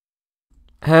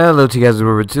Hello to you guys,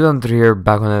 we're 2003 here,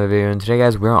 back on another video, and today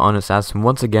guys, we're on Assassin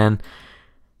once again,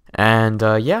 and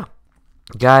yeah,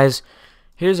 guys,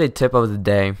 here's a tip of the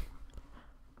day.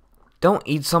 Don't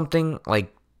eat something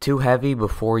like too heavy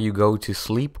before you go to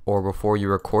sleep, or before you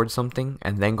record something,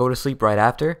 and then go to sleep right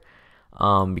after,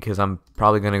 because I'm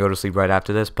probably gonna go to sleep right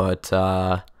after this, but,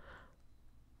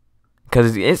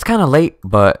 because it's kind of late,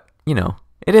 but, you know,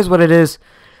 it is what it is,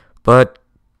 but,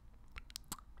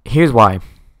 here's why.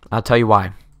 I'll tell you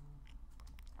why.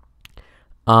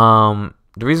 The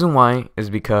reason why is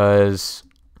because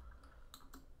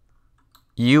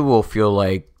you will feel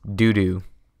like doo-doo.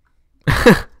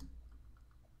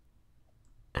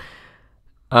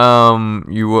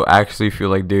 You will actually feel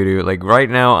like doo-doo. Like right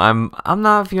now, I'm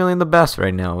not feeling the best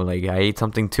right now. Like I ate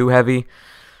something too heavy,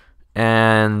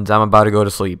 and I'm about to go to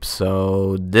sleep.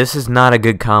 So this is not a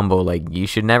good combo. Like you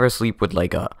should never sleep with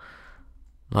like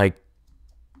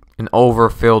an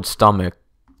overfilled stomach.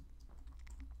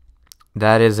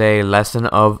 That is a lesson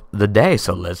of the day.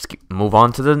 So let's move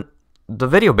on to the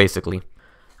video basically.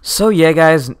 So yeah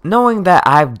guys, knowing that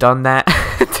I've done that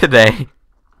today,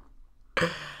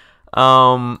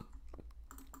 I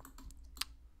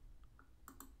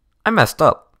messed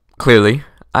up. Clearly,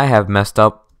 I have messed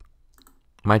up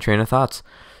my train of thoughts.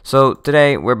 So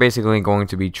today we're basically going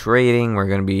to be trading. We're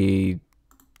going to be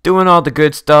doing all the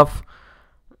good stuff.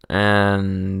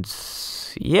 And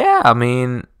yeah, I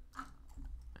mean,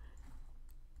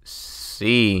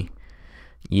 see,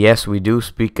 yes, we do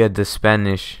speak the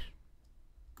Spanish.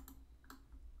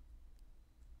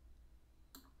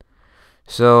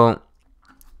 So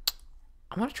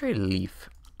I want to trade Leaf.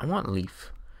 I want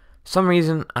Leaf. For some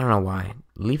reason, I don't know why.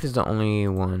 Leaf is the only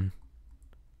one.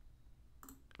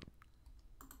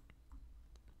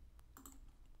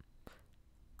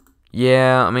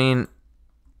 Yeah, I mean,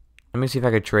 let me see if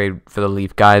I could trade for the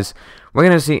Leaf, guys. We're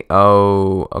gonna see.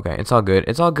 Oh, okay. It's all good.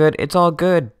 It's all good. It's all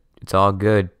good. It's all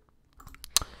good.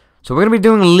 So we're gonna be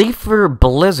doing Leaf for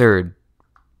Blizzard.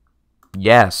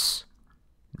 Yes.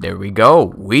 There we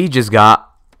go. We just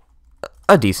got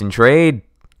a decent trade.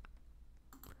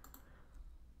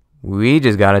 We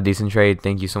just got a decent trade.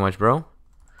 Thank you so much, bro.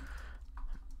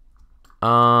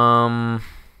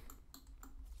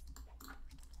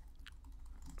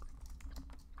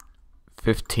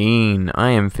 15.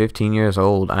 I am 15 years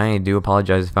old. I do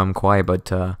apologize if I'm quiet,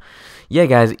 but yeah,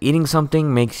 guys, eating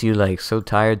something makes you like so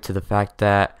tired to the fact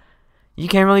that you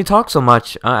can't really talk so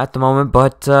much at the moment.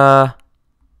 But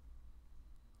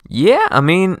yeah, I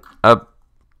mean, oh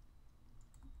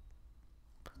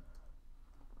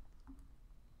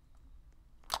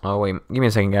wait, give me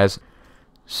a second, guys.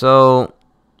 So,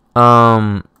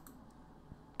 thank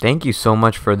you so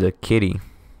much for the kitty.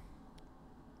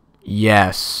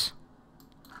 Yes.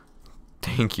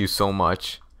 Thank you so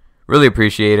much. Really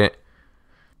appreciate it.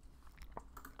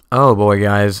 Oh boy,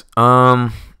 guys.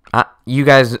 You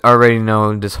guys already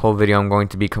know this whole video I'm going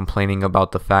to be complaining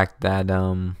about the fact that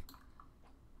I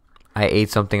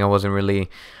ate something I wasn't really.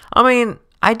 I mean,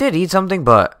 I did eat something,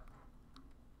 but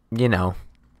you know,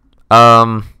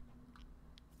 I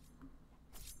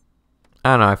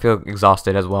don't know. I feel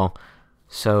exhausted as well.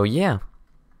 So yeah.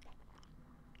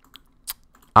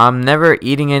 I'm never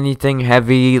eating anything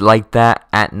heavy like that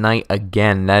at night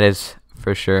again. That is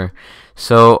for sure.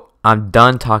 So I'm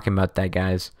done talking about that,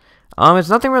 guys. It's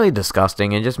nothing really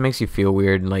disgusting. It just makes you feel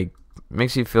weird. Like,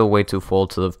 makes you feel way too full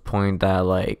to the point that,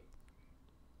 like,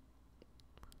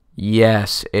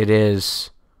 yes, it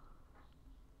is.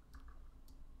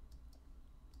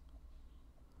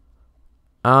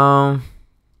 Huh.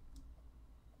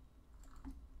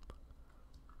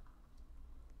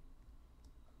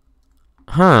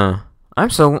 I'm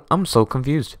so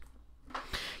confused.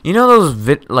 You know those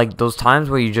those times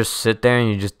where you just sit there and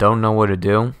you just don't know what to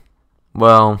do?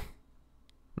 Well,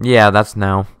 yeah, that's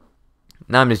now.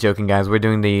 No, I'm just joking, guys. We're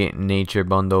doing the nature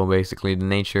bundle, basically.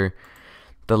 The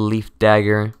leaf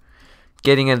dagger.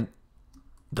 Getting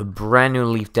the brand new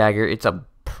leaf dagger. It's a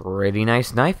pretty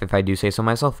nice knife, if I do say so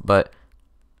myself. But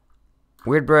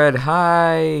Weird Bread,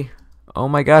 hi. Oh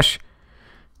my gosh.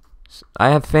 I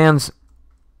have fans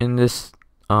in this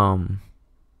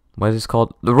what is this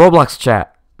called? The Roblox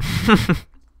chat.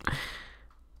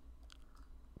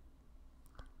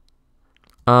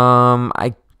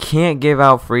 I can't give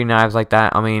out free knives like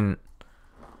that. I mean,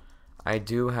 I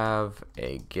do have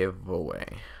a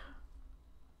giveaway.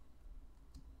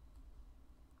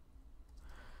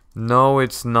 No,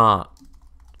 it's not.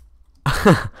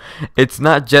 It's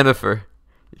not Jennifer.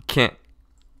 You can't.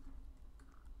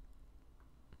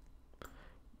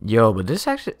 Yo, but this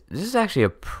is actually a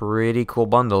pretty cool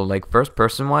bundle. Like first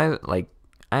person wise, like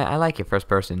I like it first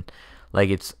person.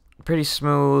 Like it's pretty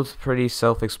smooth, pretty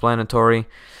self-explanatory.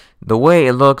 The way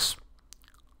it looks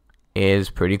is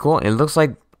pretty cool. It looks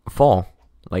like fall.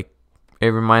 Like, it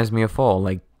reminds me of fall.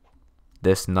 Like,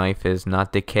 this knife is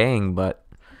not decaying, but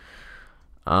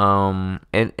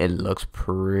it looks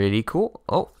pretty cool.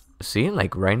 Oh, see,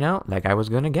 like right now, that guy was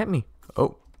gonna get me.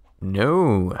 Oh,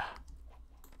 no.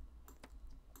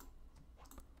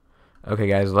 Okay,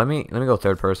 guys, let me go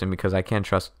third person because I can't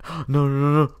trust. No,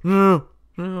 no, no,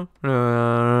 no, no,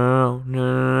 no, no,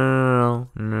 no,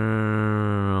 no,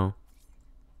 no.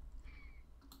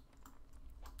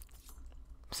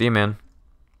 See you, man.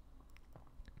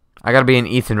 I gotta be in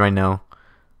Ethan right now.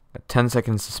 Got 10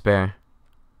 seconds to spare.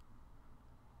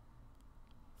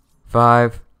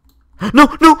 5. No,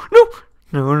 no, no,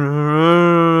 no,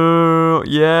 no, no.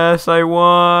 Yes, I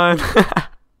won.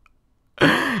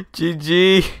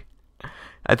 GG.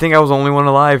 I think I was the only one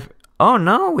alive. Oh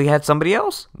no, we had somebody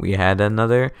else. We had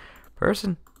another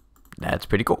person. That's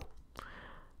pretty cool.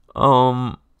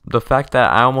 The fact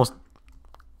that I almost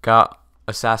got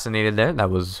assassinated there, that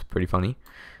was pretty funny.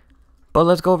 But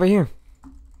let's go over here.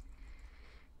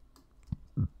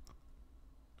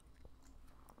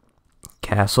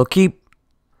 Castle Keep.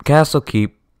 Castle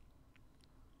Keep.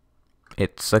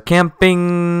 It's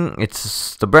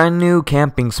it's the brand new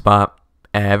camping spot.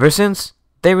 Ever since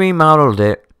they remodeled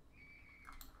it,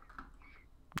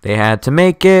 they had to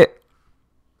make it.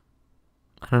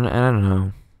 I don't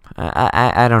know.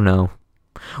 I don't know.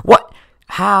 What?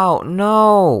 How?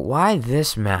 No. Why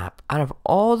this map? Out of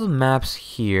all the maps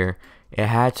here, it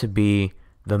had to be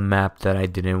the map that I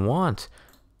didn't want.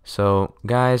 So,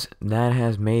 guys, that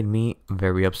has made me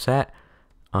very upset.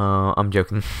 I'm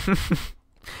joking.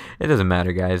 It doesn't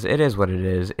matter, guys. It is what it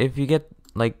is. If you get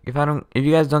if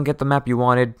you guys don't get the map you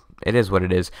wanted, it is what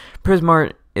it is.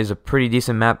 Prismart is a pretty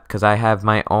decent map because I have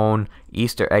my own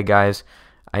Easter egg, guys.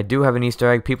 I do have an Easter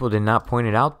egg. People did not point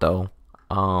it out though,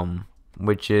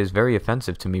 which is very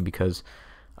offensive to me because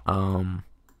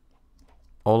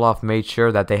Olaf made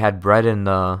sure that they had bread in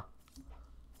the.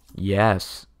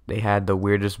 Yes, they had the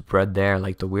weirdest bread there,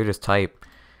 like the weirdest type.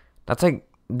 That's like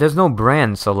there's no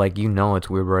brand, so like it's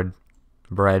weird bread.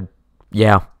 Bread,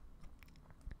 yeah.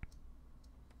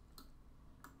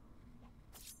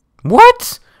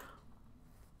 What?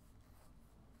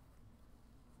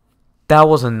 That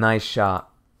was a nice shot.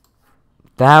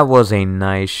 That was a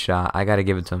nice shot. I gotta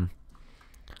give it to him.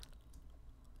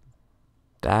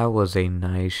 That was a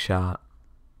nice shot.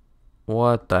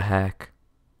 What the heck?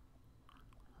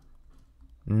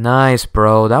 Nice,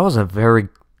 bro. That was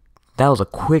a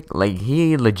quick, like,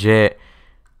 he legit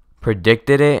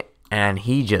predicted it, and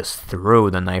he just threw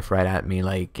the knife right at me.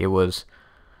 Like, it was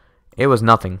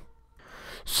nothing.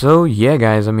 So, yeah,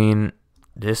 guys, I mean,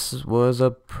 this was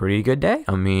a pretty good day.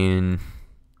 I mean,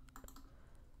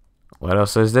 what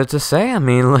else is there to say? I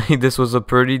mean, like, this was a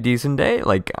pretty decent day.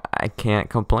 Like, I can't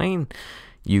complain.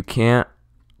 You can't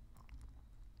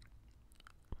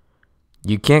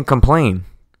complain.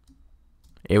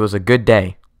 It was a good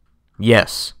day.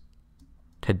 Yes.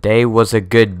 Today was a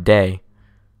good day.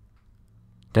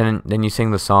 Then you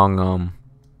sing the song,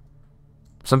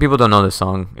 some people don't know this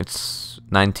song. It's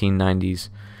 1990s.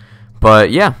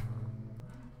 But yeah.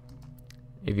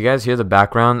 If you guys hear the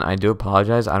background, I do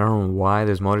apologize. I don't know why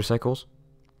there's motorcycles.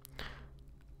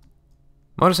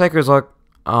 Motorcycles look.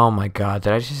 Oh my god,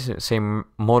 did I just say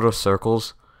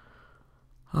motorcycles?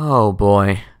 Oh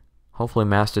boy. Hopefully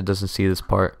Master doesn't see this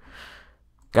part.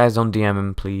 Guys, don't DM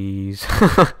him, please.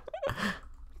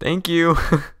 Thank you.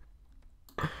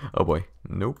 Oh boy.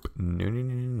 Nope. No, no,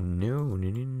 no, no, no, no,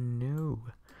 no.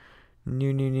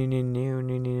 No, no, no, no, no,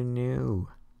 no, no, no.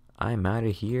 I'm out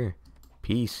of here.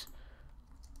 Peace.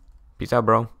 Peace out,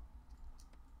 bro.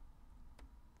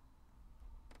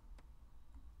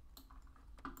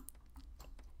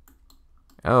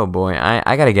 Oh boy,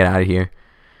 I gotta get out of here.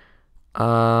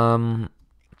 I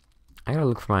gotta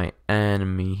look for my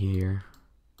enemy here.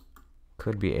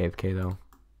 Could be AFK though.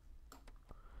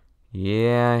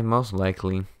 Yeah, most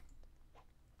likely.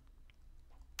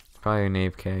 Probably an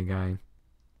AFK guy.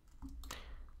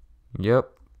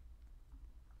 Yep.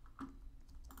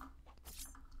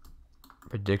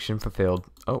 Prediction fulfilled.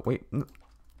 Oh wait, no,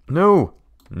 no,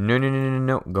 no, no, no,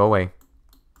 no, go away,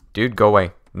 dude, go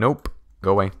away. Nope,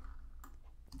 go away.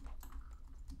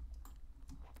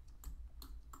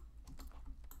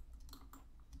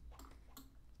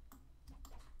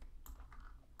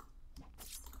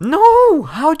 No!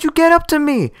 How'd you get up to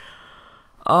me?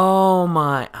 Oh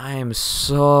my, I am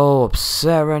so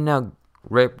upset right now.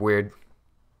 Rip weird.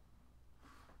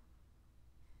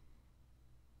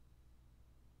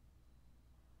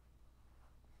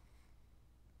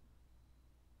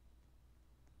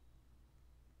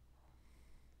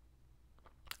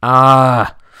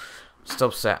 Ah, so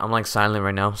upset. I'm like silent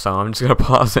right now, so I'm just gonna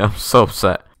pause it. I'm so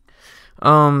upset.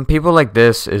 People like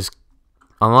this is,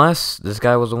 unless this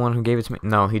guy was the one who gave it to me.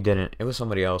 No, he didn't. It was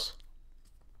somebody else.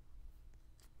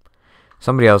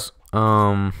 Somebody else.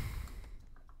 I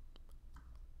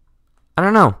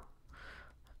don't know.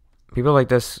 People like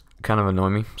this kind of annoy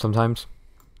me sometimes.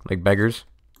 Like beggars.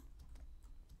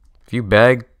 If you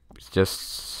beg, it's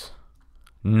just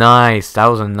nice. That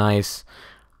was a nice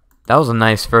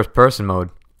first person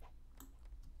mode.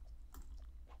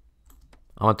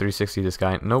 I want 360 this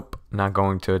guy. Nope, not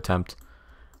going to attempt.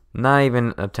 Not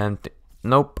even attempt.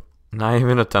 Nope, not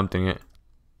even attempting it.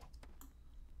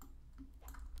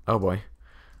 Oh boy.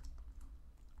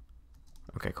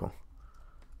 Okay, cool.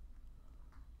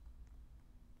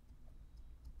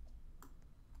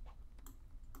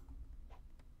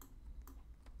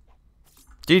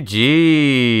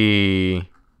 GG.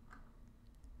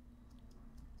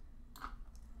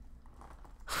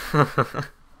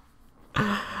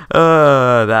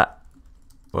 That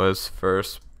was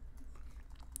first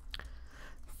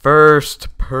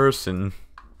person.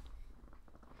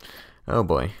 Oh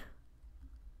boy.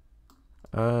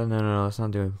 No, let's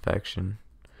not do infection.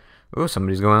 Oh,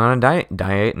 somebody's going on a diet.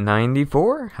 Diet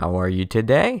 94. How are you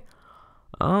today?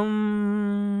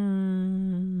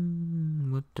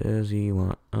 What does he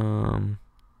want?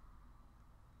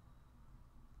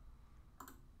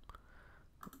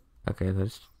 Okay,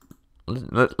 let's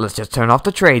just turn off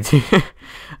the trades.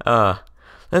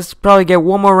 Let's probably get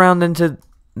one more round into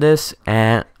this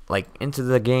and like into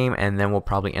the game, and then we'll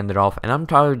probably end it off. And I'm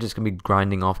probably just gonna be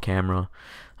grinding off camera,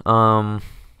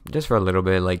 just for a little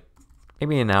bit, like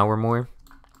maybe an hour more.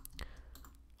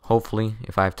 Hopefully,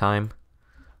 if I have time.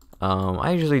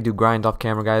 I usually do grind off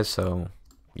camera, guys. So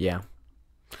yeah.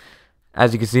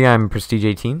 As you can see, I'm prestige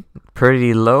 18,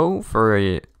 pretty low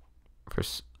for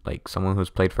like someone who's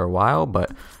played for a while,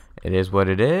 but it is what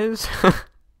it is.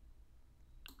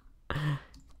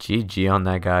 GG on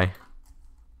that guy.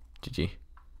 GG.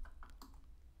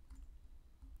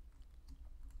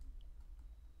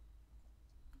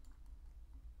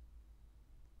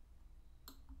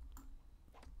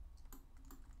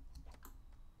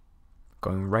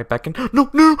 Going right back in. No,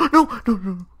 no, no, no, no,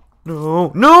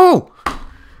 no, no,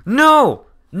 no,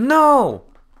 no,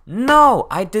 no.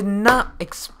 I did not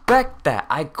expect that.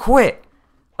 I quit.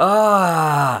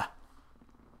 Why?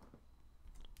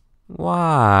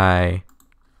 Why?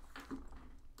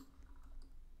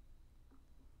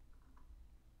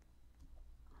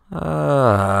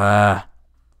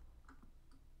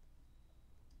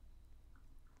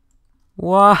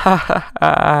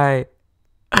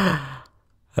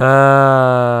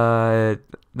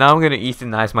 Now I'm gonna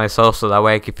euthanize myself so that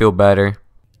way I can feel better.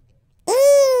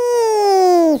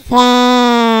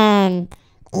 Ethan!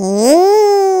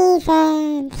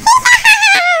 Ethan!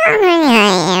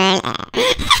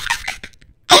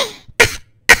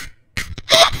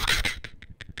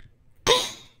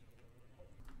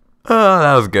 Oh,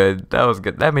 that was good. That was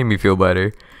good. That made me feel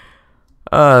better.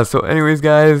 So anyways,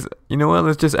 guys, you know what?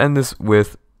 Let's just end this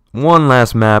with one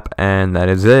last map, and that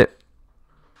is it.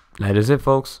 That is it,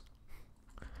 folks.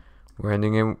 We're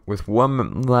ending it with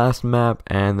one last map,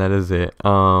 and that is it.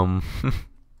 You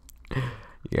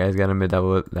guys gotta admit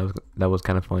that was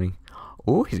kind of funny.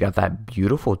 Oh, he's got that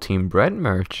beautiful Team Bread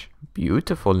merch.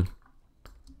 Beautiful.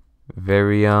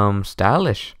 Very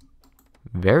stylish.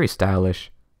 Very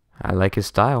stylish. I like his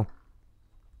style.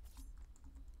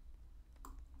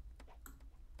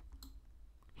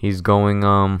 He's going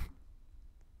a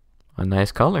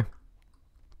nice color.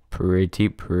 Pretty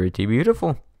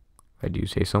beautiful. I do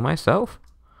say so myself.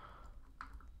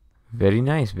 Very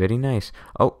nice, very nice.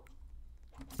 Oh.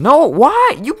 No,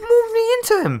 why? You moved me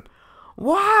into him.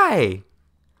 Why?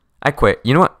 I quit.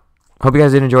 You know what? Hope you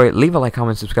guys did enjoy it. Leave a like,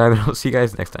 comment, subscribe, and I'll see you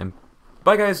guys next time.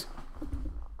 Bye, guys.